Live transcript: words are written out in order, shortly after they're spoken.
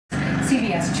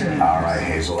CBS 2. All right,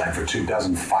 Hazel. And for 24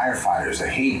 firefighters, the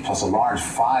heat plus a large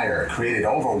fire created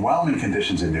overwhelming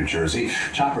conditions in New Jersey.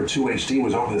 Chopper 2 HD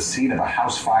was over the scene of a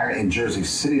house fire in Jersey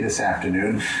City this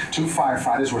afternoon. 2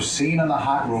 firefighters were seen on the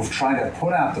hot roof trying to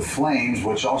put out the flames,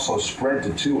 which also spread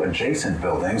to 2 adjacent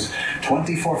buildings.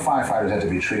 24 firefighters had to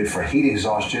be treated for heat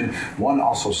exhaustion. 1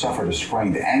 also suffered a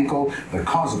sprained ankle. The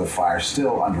cause of the fire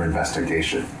still under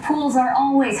investigation. Pools are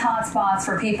always hot spots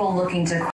for people looking to